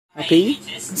Okay?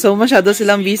 So, masyado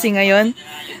silang busy ngayon.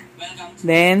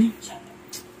 Then,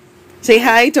 say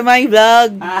hi to my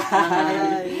vlog.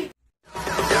 Hi.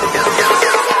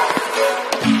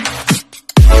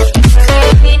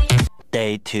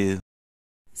 Day 2.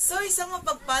 So, isang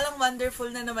mapagpalang wonderful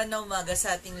na naman na umaga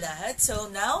sa ating lahat. So,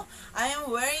 now, I am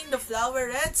wearing the flower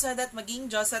red so that maging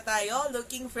Diyosa tayo.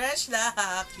 Looking fresh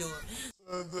lahat. Cute.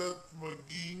 So that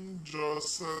maging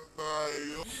Diyosa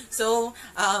tayo. So,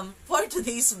 for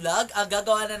today's vlog,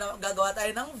 gagawa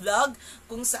tayo ng vlog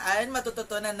kung saan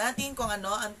matututunan natin kung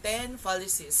ano ang 10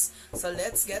 fallacies. So,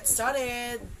 let's get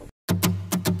started!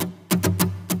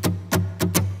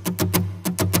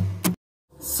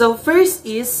 So, first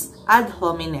is ad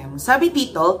hominem. Sabi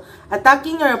dito,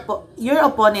 attacking your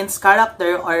opponent's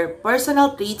character or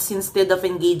personal traits instead of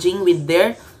engaging with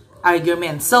their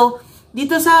argument. So,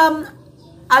 dito sa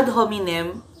ad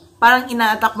hominem, parang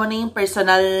ina-attack mo na yung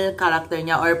personal character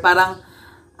niya or parang,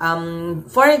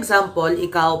 for example,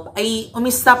 ikaw, ay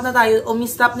umistop na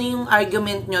yung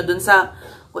argument nyo dun sa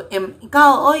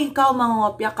ikaw,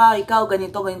 mangungopya ka, ikaw,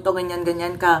 ganito,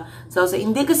 ganyan ka. So,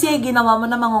 hindi kasi ginawa mo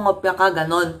na mangungopya ka,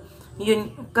 ganon.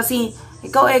 Yun, kasi,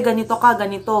 ikaw ganito ka,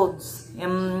 ganito.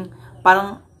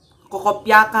 Parang,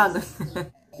 kukopya ka.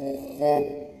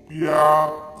 Kukopya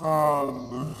ka.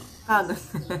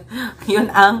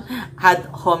 Yun ang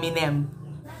ad hominem.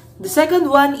 The second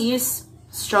one is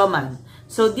strawman.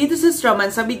 So, dito sa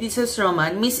strawman, sabi dito sa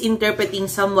strawman,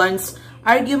 misinterpreting someone's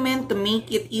argument to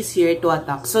make it easier to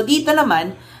attack. So, dito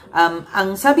naman,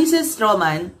 ang sabi sa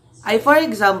strawman ay, for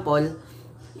example,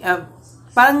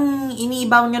 parang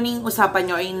iniibaw nyo na yung usapan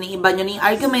nyo, ay iniiba nyo na yung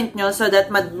argument nyo so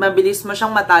that mabilis mo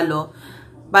siyang matalo.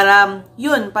 Para,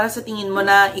 yun, para sa tingin mo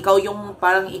na ikaw yung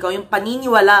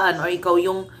paniniwalaan or ikaw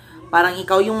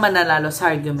yung mananalo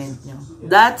sa argument nyo.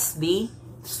 That's the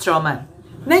strawman.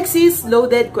 Next is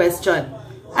loaded question.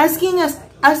 Asking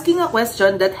a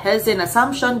question that has an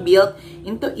assumption built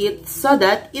into it so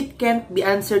that it can't be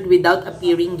answered without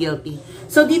appearing guilty.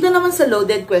 So, dito naman sa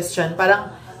loaded question, parang,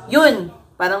 yun,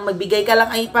 parang magbigay ka lang,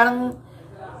 ay parang,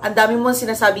 ang dami mong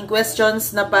sinasabing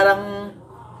questions na parang,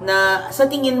 na sa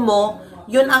tingin mo,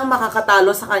 yun ang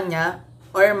makakatalo sa kanya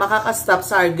or makakastop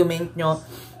sa argument nyo.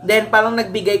 Then, parang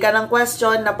nagbigay ka ng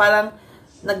question na parang,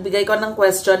 nagbigay ko ng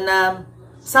question na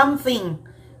something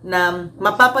na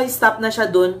mapapa-stop na siya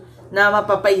dun, na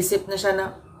mapapaisip na siya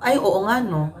na, ay, oo nga,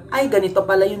 no? Ay, ganito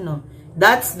pala yun, no?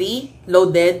 That's the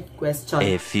loaded question.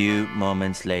 A few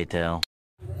moments later.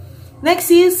 Next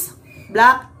is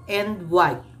black and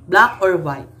white. Black or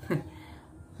white.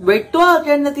 Where two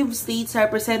alternative states are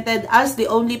presented as the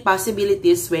only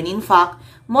possibilities when in fact,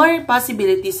 more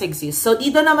possibilities exist. So,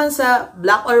 dito naman sa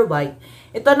black or white,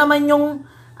 ito naman yung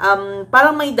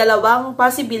parang may dalawang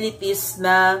possibilities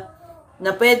na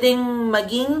pwedeng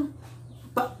maging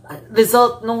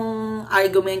result nung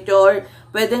argument nyo or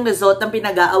pwedeng result ng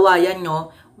pinag-aawayan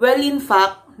nyo. Well, in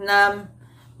fact, na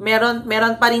meron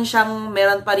pa rin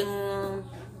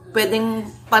pwedeng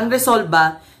pan-resolve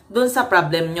dun sa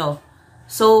problem nyo.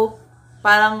 So,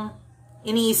 parang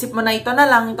iniisip mo na ito na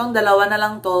lang, itong dalawa na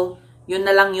lang to, yun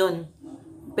na lang yun.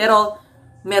 Pero,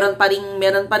 meron pa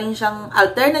rin siyang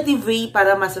alternative way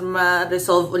para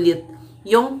ma-resolve ulit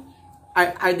yung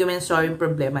arguments or yung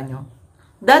problema nyo.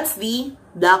 That's the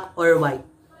black or white.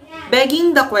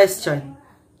 Begging the question.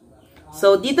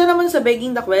 So, dito naman sa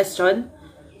begging the question,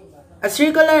 a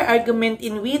circular argument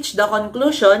in which the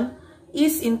conclusion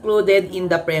is included in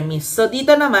the premise. So,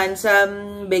 dito naman sa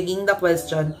begging the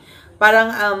question,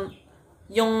 parang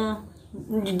yung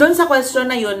doon sa question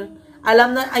na yun,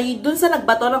 doon sa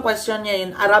nagbato ng question niya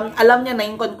yun, alam niya na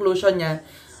yung conclusion niya.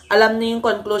 Alam niya yung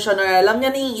conclusion or alam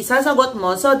niya na yung isasagot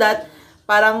mo so that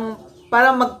parang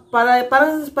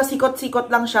pasikot-sikot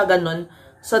lang siya ganun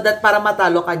so that para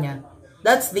matalo ka niya.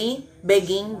 That's the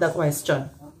begging the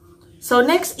question. So,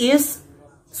 next is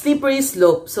slippery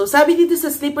slope. So, sabi dito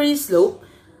sa slippery slope,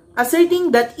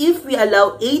 asserting that if we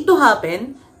allow A to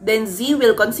happen, then Z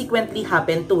will consequently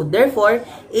happen too. Therefore,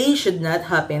 A should not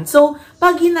happen. So,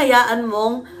 pag hinayaan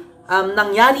mong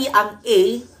nangyari ang A,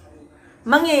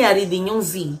 mangyayari din yung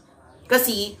Z.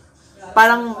 Kasi,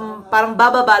 parang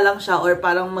bababa lang siya or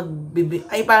parang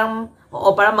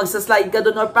parang magsa-slide ka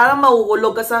dun or parang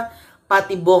mahuhulog ka sa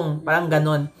patibong, parang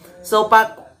ganon. So,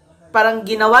 parang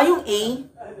ginawa yung A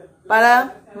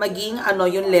para maging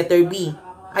yung letter B,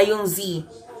 ay yung Z.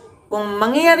 Kung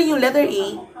mangyayari yung letter A,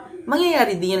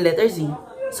 mangyayari din yung letter Z.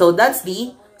 So, that's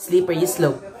the slippery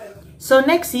slope. So,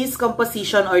 next is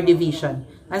composition or division.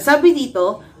 Ang sabi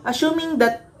dito, assuming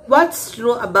that what's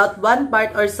true about one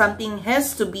part or something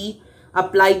has to be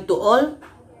applied to all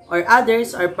or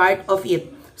others or part of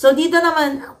it. So, dito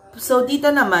naman, So, dito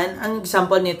naman, ang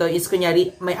example nito is,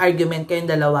 kunyari, may argument kayong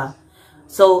dalawa.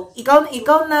 So, ikaw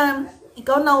na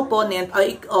opponent,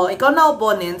 ikaw na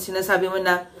opponent, sinasabi mo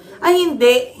na, ay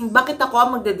hindi, bakit ako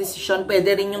ang magdedesisyon?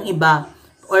 Pwede rin yung iba.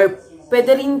 Or,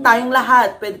 pwede rin tayong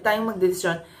lahat, pwede tayong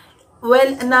magdedesisyon.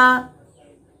 Well,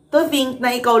 to think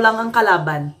na ikaw lang ang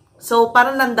kalaban. So,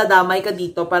 parang nandadamay ka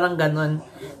dito, parang ganun.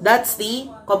 That's the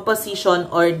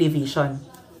composition or division.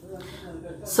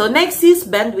 So, next is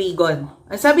bandwagon.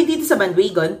 Ang sabi dito sa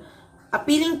bandwagon,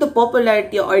 appealing to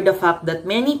popularity or the fact that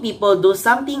many people do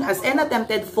something as an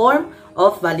attempted form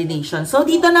of validation. So,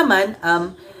 dito naman,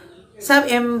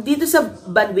 dito sa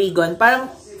bandwagon, parang,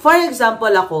 for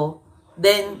example ako,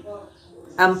 then,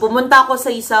 pumunta ako sa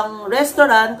isang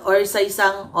restaurant or sa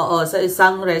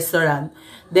isang restaurant.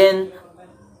 Then,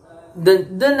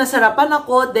 doon nasarapan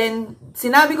ako, then,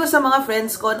 sinabi ko sa mga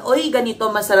friends ko, oy,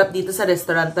 ganito, masarap dito sa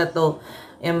restaurant na to.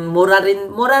 Mura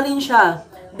rin siya.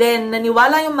 Then,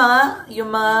 naniwala yung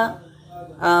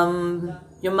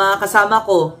mga kasama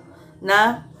ko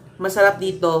na masarap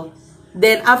dito.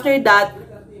 Then, after that,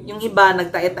 yung iba,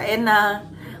 nagtae-tae na,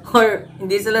 or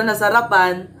hindi sila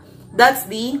nasarapan. That's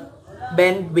the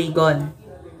bandwagon.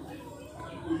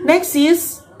 Next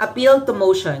is appeal to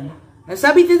motion.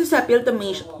 Sabi dito sa appeal to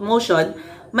motion,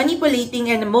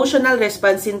 manipulating an emotional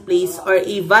response in place or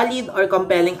a valid or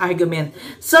compelling argument.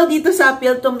 So, dito sa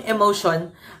appeal to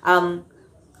emotion,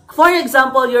 for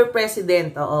example, your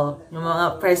president, yung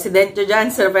mga president nyo dyan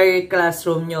sa very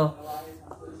classroom nyo.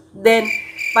 Then,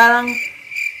 parang,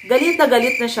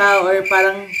 galit na siya, or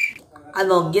parang,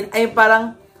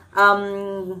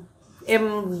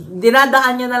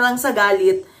 dinadaan nyo na lang sa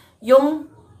galit,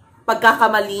 yung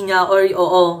pagkakamali niya, or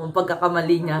yung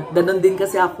pagkakamali niya. Ganon din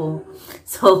kasi ako.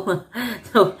 So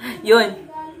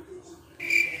yun.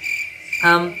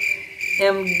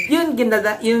 Yung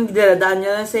dinadaan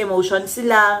niya sa emotion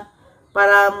sila,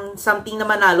 para something na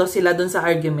manalo sila dun sa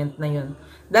argument na yun.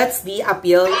 That's the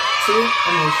appeal to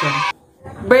emotion.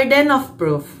 Burden of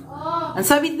proof. Ang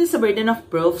sabi dito sa burden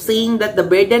of proof, saying that the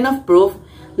burden of proof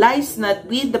lies not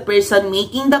with the person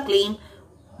making the claim,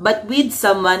 but with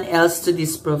someone else to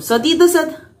disprove. So, dito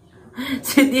sa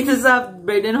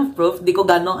burden of proof, di ko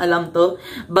ganong alam to,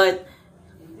 but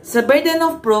sa burden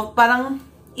of proof, parang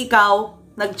ikaw,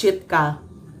 nag-cheat ka.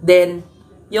 Then,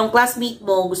 yung classmate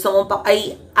mo,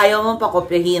 ayaw mong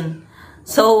pakopyahin.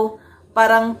 So,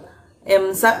 parang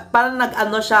parang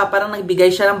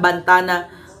nagbigay siya ng banta na,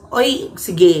 oy,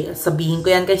 sige, sabihin ko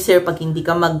yan kay sir pag hindi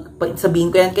ka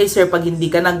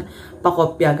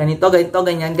nagpakopya. Ganito,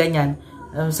 ganyan.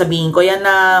 Sabihin ko yan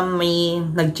na may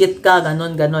nag-cheat ka,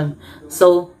 ganon.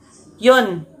 So,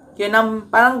 yun ang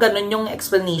parang ganon yung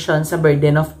explanation sa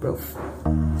burden of proof.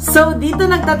 So, dito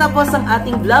nagtatapos ang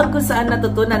ating vlog kung saan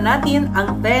natutunan natin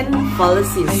ang 10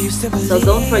 fallacies. So,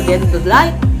 don't forget to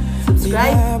like,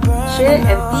 subscribe, share,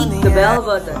 and click the bell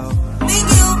button.